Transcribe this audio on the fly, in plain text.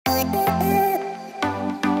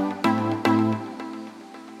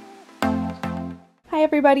Hi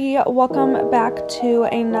everybody, welcome back to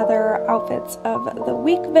another Outfits of the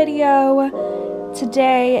Week video.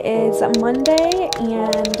 Today is Monday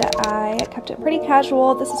and I kept it pretty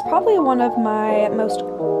casual. This is probably one of my most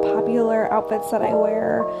popular outfits that I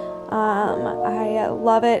wear. I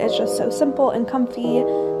love it. It's just so simple and comfy.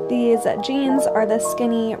 These jeans are the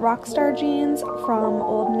skinny Rockstar jeans from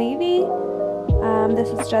Old Navy. This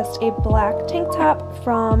is just a black tank top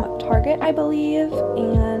from Target, I believe,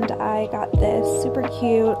 and I got this super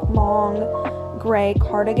cute long gray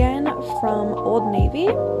cardigan from Old Navy.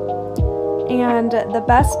 And the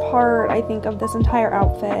best part, I think, of this entire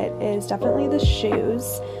outfit is definitely the shoes.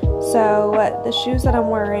 So the shoes that I'm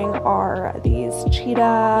wearing are these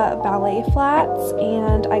cheetah ballet flats,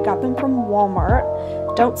 and I got them from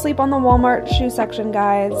Walmart. Don't sleep on the Walmart shoe section,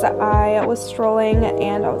 guys. I was strolling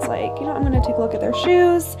and I was like, you know, I'm gonna take a look at their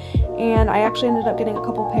shoes, and I actually ended up getting a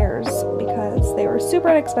couple pairs because they were super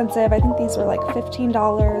inexpensive. I think these were like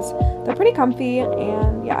 $15. They're pretty comfy,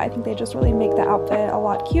 and yeah, I think they just really make the outfit a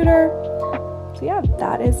lot cuter. So yeah,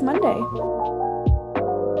 that is Monday.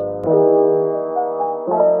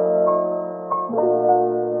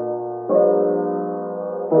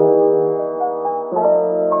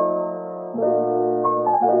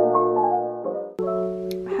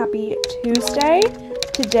 Happy Tuesday.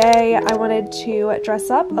 Today I wanted to dress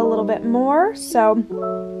up a little bit more, so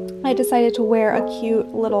I decided to wear a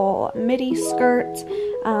cute little midi skirt.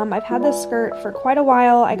 I've had this skirt for quite a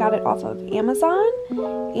while. I got it off of Amazon,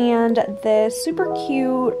 and this super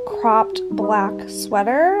cute cropped black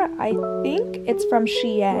sweater, I think it's from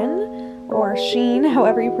Shein or Sheen,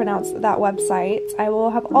 however you pronounce that website. I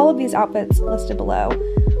will have all of these outfits listed below.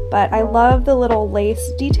 But I love the little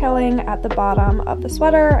lace detailing at the bottom of the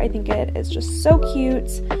sweater. I think it is just so cute.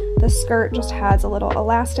 The skirt just has a little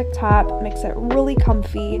elastic top, makes it really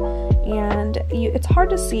comfy, and it's hard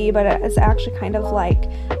to see, but it is actually kind of like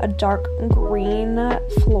a dark green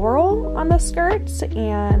floral on the skirt,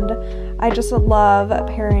 and I just love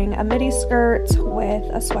pairing a midi skirt with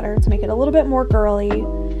a sweater to make it a little bit more girly.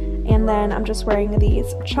 And then I'm just wearing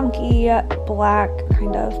these chunky black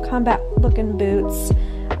kind of combat looking boots.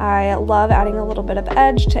 I love adding a little bit of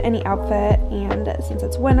edge to any outfit, and since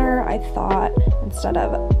it's winter, I thought instead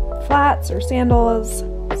of flats or sandals,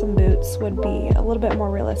 some boots would be a little bit more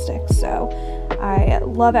realistic. So I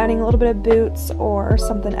love adding a little bit of boots or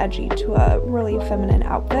something edgy to a really feminine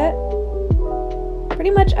outfit.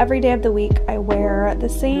 Pretty much every day of the week I wear the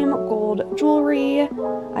same gold jewelry.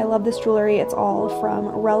 I love this jewelry. It's all from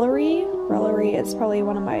Rellery. Rellery is probably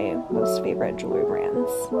one of my most favorite jewelry brands.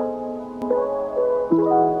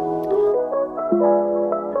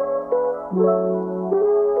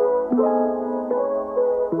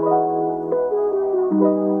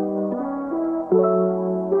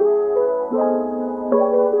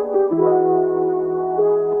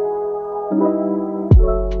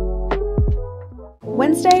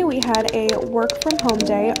 Wednesday we had a work from home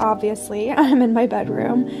day. Obviously I'm in my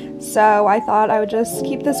bedroom, so I thought I would just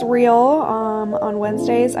keep this real. On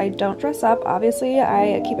Wednesdays I don't dress up. Obviously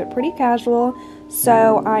I keep it pretty casual,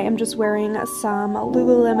 so I am just wearing some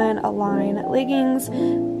Lululemon Align leggings.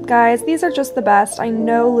 Guys, these are just the best. I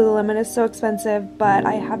know Lululemon is so expensive, but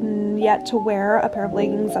I have yet to wear a pair of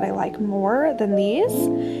leggings that I like more than these.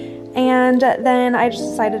 And then I just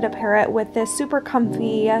decided to pair it with this super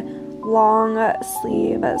comfy long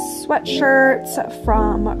sleeve sweatshirt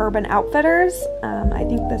from Urban Outfitters. I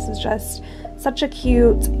think this is just such a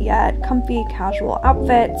cute yet comfy casual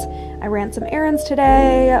outfit. I ran some errands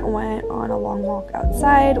today, went on a long walk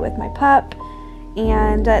outside with my pup,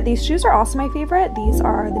 and these shoes are also my favorite. These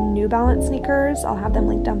are the New Balance sneakers. I'll have them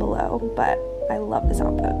linked down below, but I love this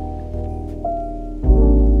outfit.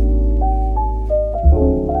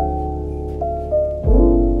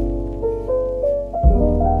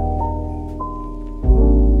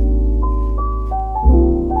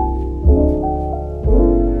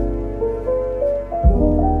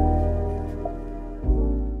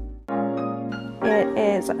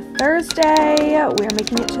 Thursday, we are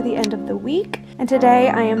making it to the end of the week, and today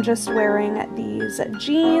I am just wearing these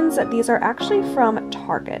jeans. These are actually from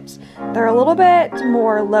Target. They're a little bit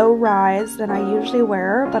more low rise than I usually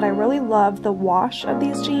wear, but I really love the wash of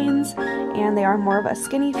these jeans, and they are more of a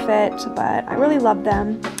skinny fit, but I really love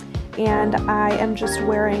them. And I am just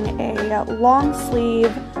wearing a long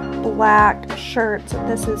sleeve black shirt.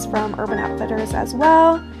 This is from Urban Outfitters as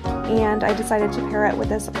well, and I decided to pair it with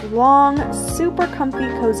this long, super comfy,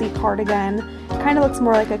 cozy cardigan. It kind of looks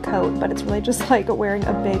more like a coat, but it's really just like wearing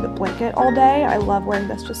a big blanket all day. I love wearing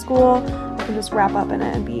this to school. I can just wrap up in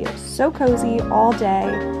it and be so cozy all day.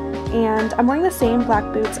 And I'm wearing the same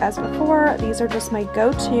black boots as before. These are just my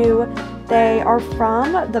go-to. They are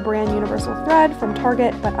from the brand Universal Thread from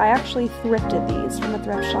Target, but I actually thrifted these from a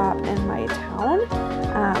thrift shop in my town.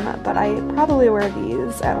 But I probably wear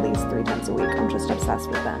these at least 3 times a week. I'm just obsessed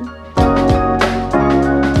with them.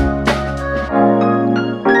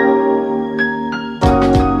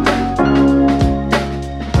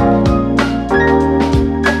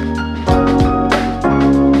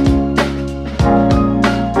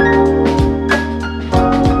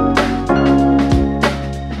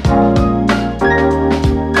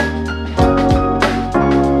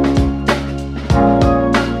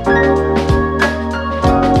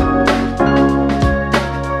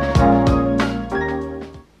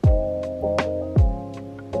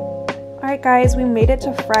 Alright guys, we made it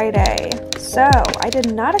to Friday. So, I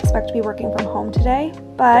did not expect to be working from home today,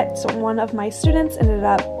 but one of my students ended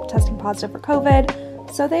up testing positive for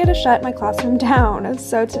COVID, so they had to shut my classroom down.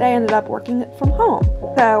 So today I ended up working from home.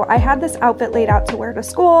 So I had this outfit laid out to wear to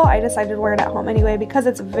school. I decided to wear it at home anyway because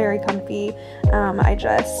it's very comfy. I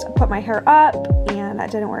just put my hair up and I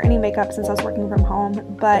didn't wear any makeup since I was working from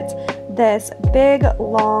home, but this big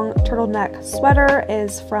long turtleneck sweater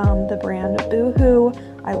is from the brand Boohoo.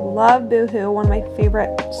 I love Boohoo, one of my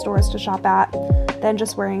favorite stores to shop at. Then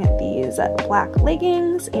just wearing these black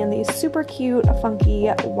leggings and these super cute, funky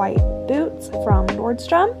white boots from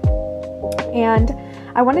Nordstrom. And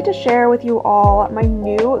I wanted to share with you all my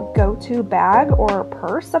new go-to bag or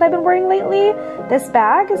purse that I've been wearing lately. This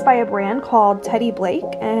bag is by a brand called Teddy Blake,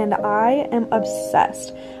 and I am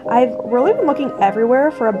obsessed. I've really been looking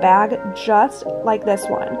everywhere for a bag just like this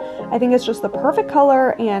one. I think it's just the perfect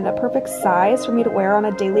color and a perfect size for me to wear on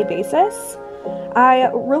a daily basis.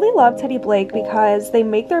 I really love Teddy Blake because they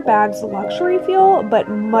make their bags luxury feel, but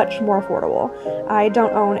much more affordable. I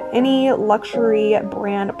don't own any luxury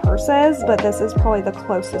brand purses, but this is probably the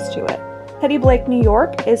closest to it. Teddy Blake New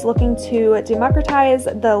York is looking to democratize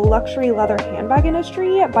the luxury leather handbag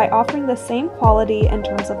industry by offering the same quality in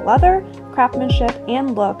terms of leather, craftsmanship,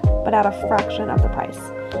 and look, but at a fraction of the price.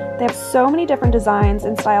 They have so many different designs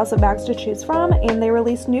and styles of bags to choose from, and they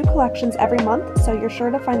release new collections every month, so you're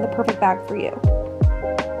sure to find the perfect bag for you.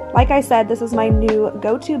 Like I said, this is my new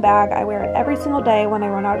go-to bag. I wear it every single day when I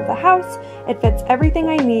run out of the house. It fits everything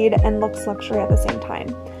I need and looks luxury at the same time.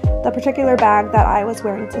 The particular bag that I was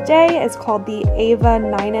wearing today is called the Ava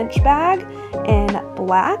 9-inch bag in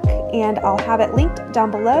black, and I'll have it linked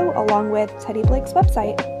down below along with Teddy Blake's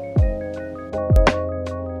website.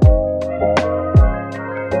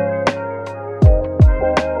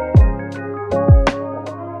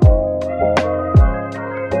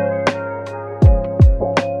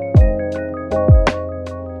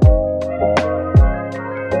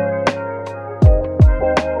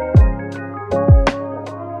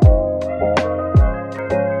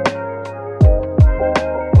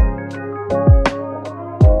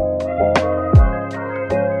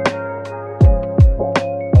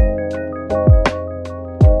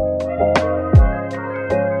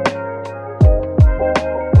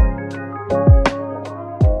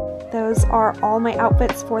 Those are all my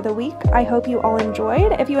outfits for the week. I hope you all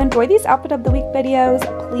enjoyed. If you enjoyed these outfit of the week videos,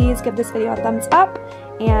 please give this video a thumbs up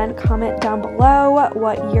and comment down below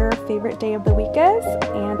what your favorite day of the week is,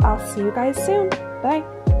 and I'll see you guys soon. Bye.